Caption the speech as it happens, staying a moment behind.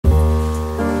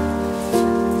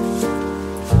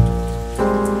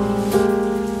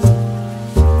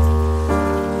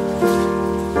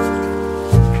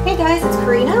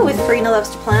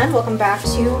and welcome back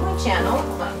to my channel.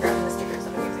 Hold on, I'm grabbing the stickers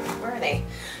that I'm using. Where are they?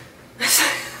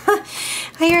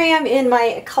 Here I am in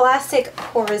my classic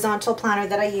horizontal planner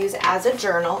that I use as a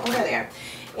journal. Oh, there they are.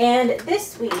 And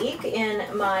this week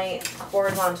in my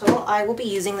horizontal, I will be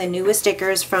using the newest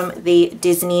stickers from the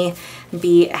Disney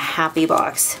Be Happy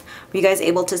box. Were you guys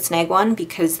able to snag one?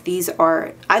 Because these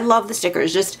are, I love the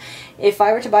stickers. Just if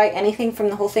I were to buy anything from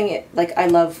the whole thing, I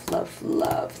love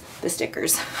the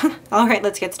stickers. All right,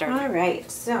 let's get started. All right,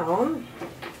 so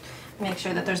make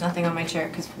sure that there's nothing on my chair,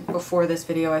 because before this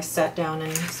video I sat down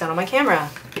and sat on my camera,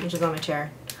 which is on my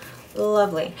chair.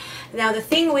 Lovely. Now the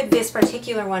thing with this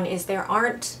particular one is there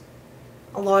aren't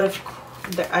a lot of,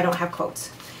 I don't have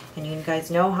quotes. And you guys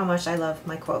know how much I love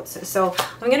my quotes. So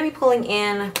I'm going to be pulling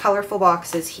in colorful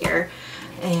boxes here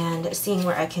and seeing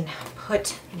where I can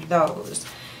put those.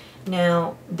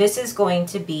 Now this is going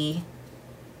to be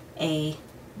a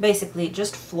basically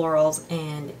just florals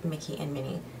and Mickey and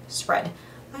Minnie spread.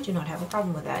 I do not have a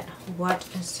problem with that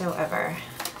whatsoever.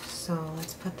 So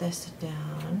let's put this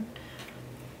down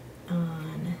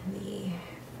on the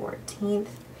 14th.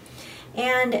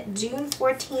 And June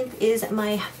 14th is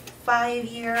my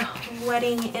 5-year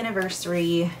wedding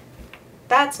anniversary.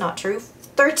 That's not true.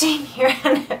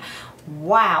 13-year.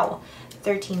 Wow.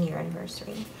 13-year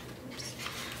anniversary. Oops.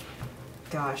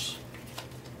 Gosh.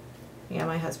 Yeah,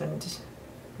 my husband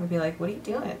would be like, what are you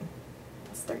doing?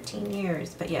 It's 13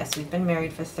 years. But yes, we've been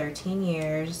married for 13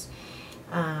 years.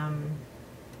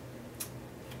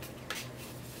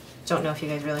 Don't know if you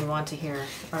guys really want to hear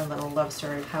our little love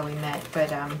story of how we met,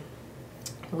 but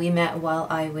we met while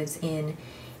I was in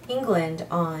England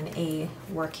on a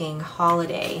working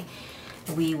holiday.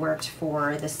 We worked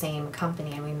for the same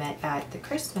company and we met at the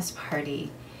Christmas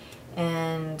party.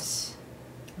 And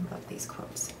I love these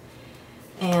quotes.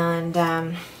 And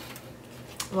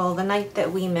well, the night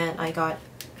that we met, I got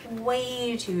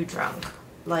way too drunk,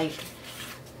 like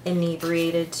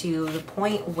inebriated to the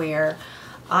point where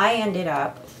I ended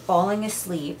up falling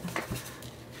asleep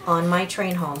on my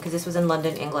train home, because this was in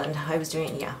London, England. I was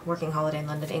doing, yeah, working holiday in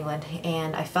London, England,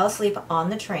 and I fell asleep on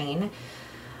the train.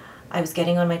 I was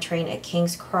getting on my train at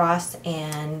King's Cross,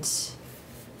 and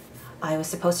I was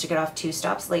supposed to get off 2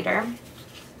 stops later.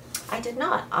 I did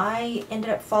not. I ended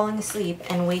up falling asleep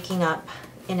and waking up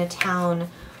in a town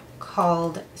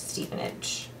called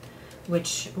Stevenage,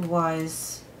 which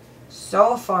was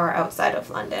so far outside of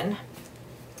London,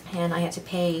 and I had to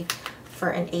pay for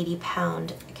an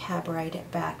 £80 cab ride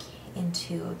back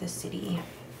into the city.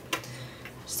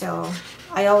 So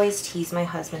I always tease my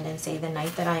husband and say the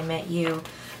night that I met you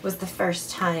was the first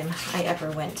time I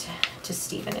ever went to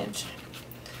Stevenage.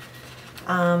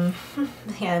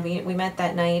 Yeah, we met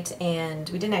that night, and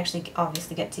we didn't actually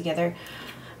obviously get together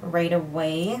right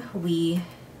away. We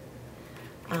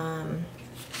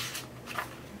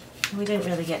didn't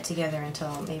really get together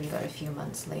until maybe about a few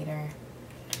months later.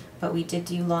 But we did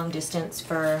do long distance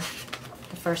for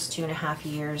the first 2.5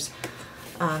 years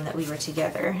that we were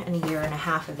together, and 1.5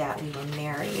 years of that we were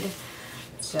married.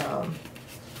 So,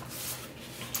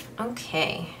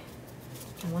 okay,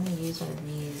 I want to use one of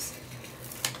these.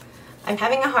 I'm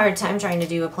having a hard time trying to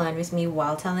do a plan with me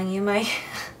while telling you my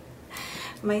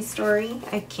my story.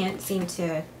 I can't seem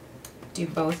to do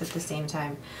both at the same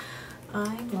time.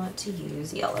 I want to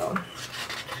use yellow.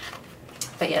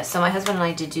 But yes, so my husband and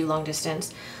I did do long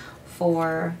distance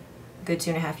for a good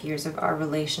 2.5 years of our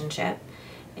relationship,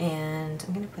 and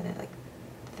I'm going to put it like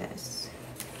this.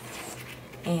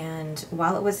 And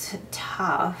while it was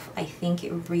tough, I think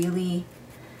it really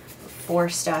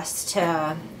forced us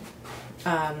to,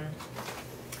 I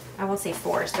won't say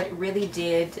forced, but it really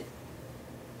did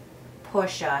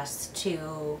push us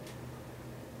to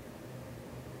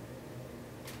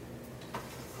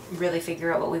really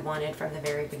figure out what we wanted from the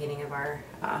very beginning of our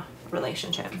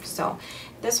relationship. So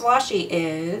this washi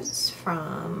is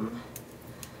from,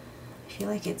 I feel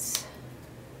like it's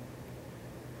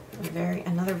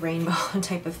another rainbow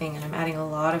type of thing, and I'm adding a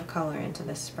lot of color into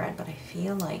this spread, but I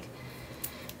feel like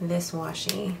this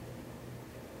washi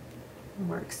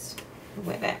works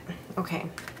with it. Okay,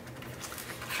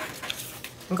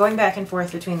 I'm going back and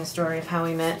forth between the story of how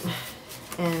we met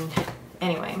and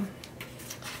anyway.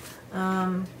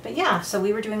 But yeah, so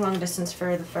we were doing long distance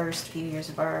for the first few years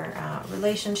of our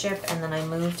relationship, and then I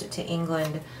moved to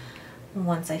England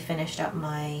once I finished up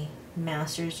my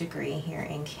master's degree here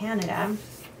in Canada,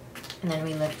 and then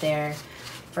we lived there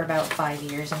for about 5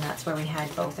 years, and that's where we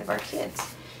had both of our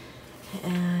kids.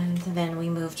 And then we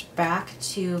moved back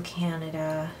to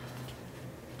Canada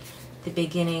the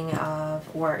beginning of,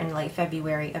 or in late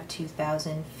February of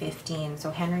 2015.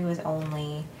 So Henry was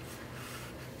only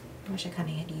I wish I kind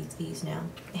of had used these now.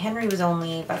 Henry was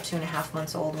only about 2.5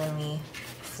 months old when we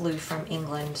flew from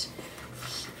England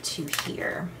to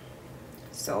here.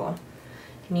 So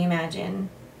can you imagine?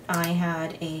 I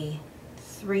had a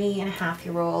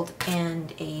 3.5-year-old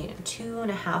and a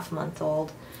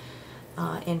 2.5-month-old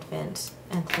infant,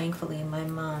 and thankfully my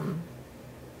mom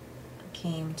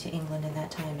came to England in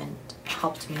that time and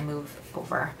helped me move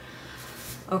over.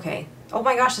 Okay. Oh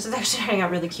my gosh, this is actually turning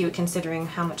out really cute considering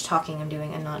how much talking I'm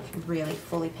doing and not really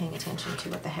fully paying attention to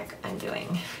what the heck I'm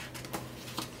doing.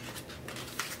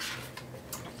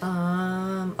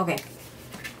 Okay.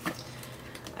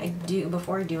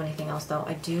 Before I do anything else though,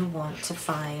 I do want to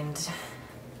find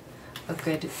a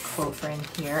good quote for in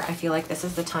here. I feel like this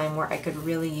is the time where I could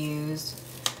really use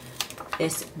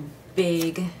this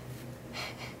big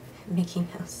Mickey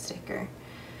Mouse sticker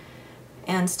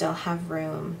and still have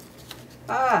room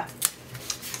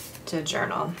to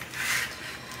journal.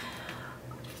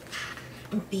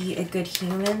 Be a good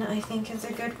human, I think, is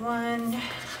a good one.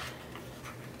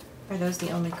 Are those the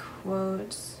only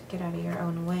quotes? Get out of your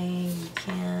own way, you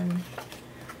can.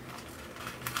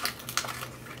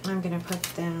 I'm gonna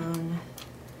put down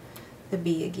the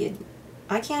be a good,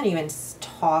 I can't even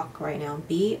talk right now.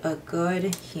 Be a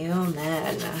good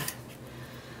human.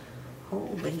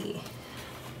 Holy.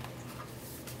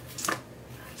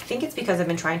 I think it's because I've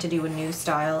been trying to do a new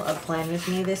style of Plan With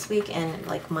Me this week, and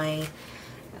like my,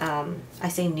 I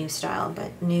say new style,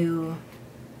 but new,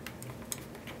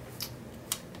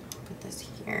 I'll put this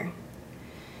here,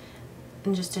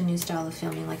 and just a new style of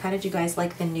filming. Like, how did you guys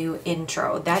like the new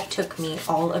intro? That took me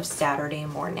all of Saturday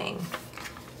morning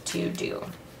to do.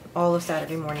 All of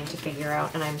Saturday morning to figure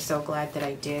out, and I'm so glad that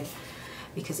I did,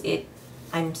 because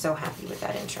I'm so happy with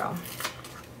that intro.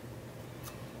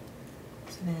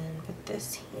 So then put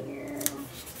this here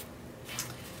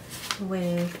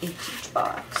with a peach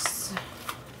box,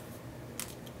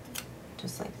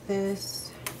 just like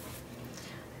this.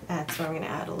 That's where I'm going to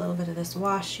add a little bit of this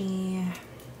washi.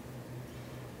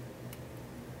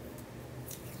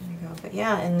 There you go. But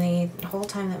yeah, and the whole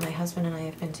time that my husband and I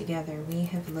have been together, we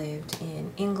have lived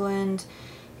in England,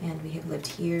 and we have lived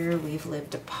here. We've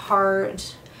lived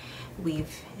apart.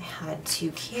 We've had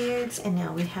 2 kids, and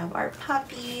now we have our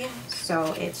puppy.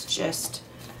 So it's just,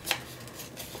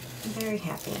 I'm very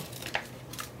happy.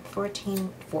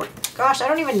 14, gosh, I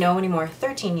don't even know anymore.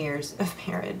 13 years of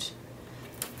marriage.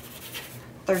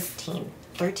 13.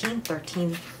 It's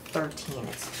 13,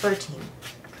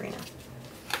 Karina.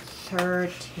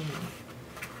 13.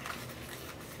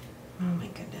 Oh my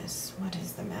goodness, what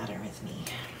is the matter with me?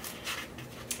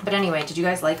 But anyway, did you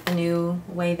guys like the new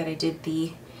way that I did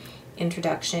the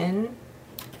introduction?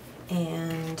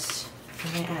 And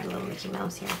I'm going to add a little Mickey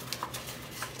Mouse here.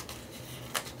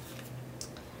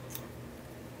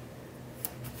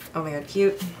 Oh my god,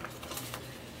 cute.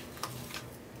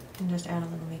 And just add a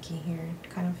little Mickey here,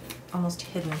 kind of almost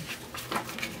hidden.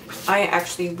 I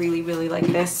actually really like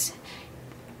this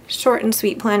short and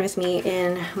sweet Plan With Me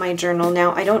in my journal.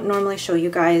 Now, I don't normally show you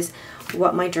guys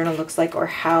what my journal looks like or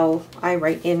how I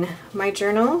write in my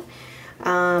journal.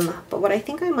 But what I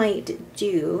think I might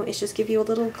do is just give you a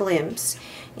little glimpse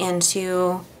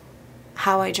into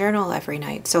how I journal every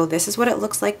night. So this is what it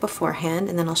looks like beforehand,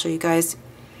 and then I'll show you guys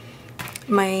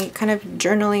my kind of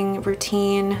journaling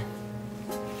routine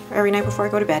every night before I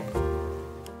go to bed.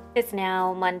 It's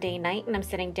now Monday night, and I'm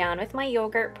sitting down with my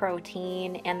yogurt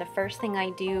protein, and the first thing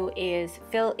I do is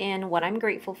fill in what I'm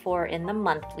grateful for in the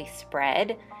monthly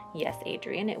spread. Yes,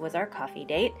 Adrian, it was our coffee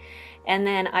date. And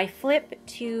then I flip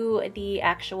to the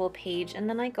actual page, and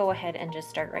then I go ahead and just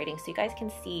start writing so you guys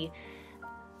can see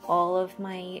all of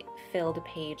my filled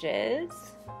pages.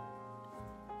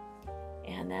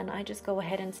 And then I just go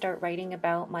ahead and start writing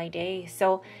about my day.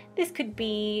 So this could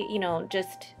be, you know,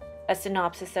 just a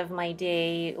synopsis of my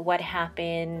day, what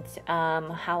happened,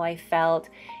 how I felt.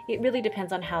 It really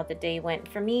depends on how the day went.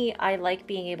 For me, I like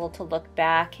being able to look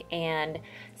back and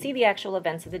see the actual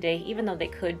events of the day, even though they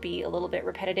could be a little bit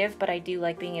repetitive, but I do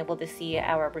like being able to see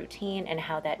our routine and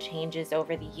how that changes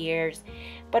over the years,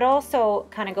 but also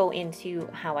kind of go into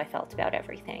how I felt about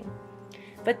everything.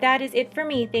 But that is it for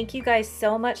me. Thank you guys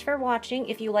so much for watching.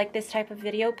 If you like this type of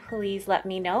video, please let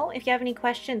me know. If you have any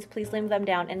questions, please leave them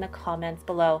down in the comments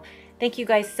below. Thank you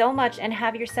guys so much, and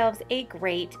have yourselves a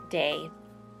great day.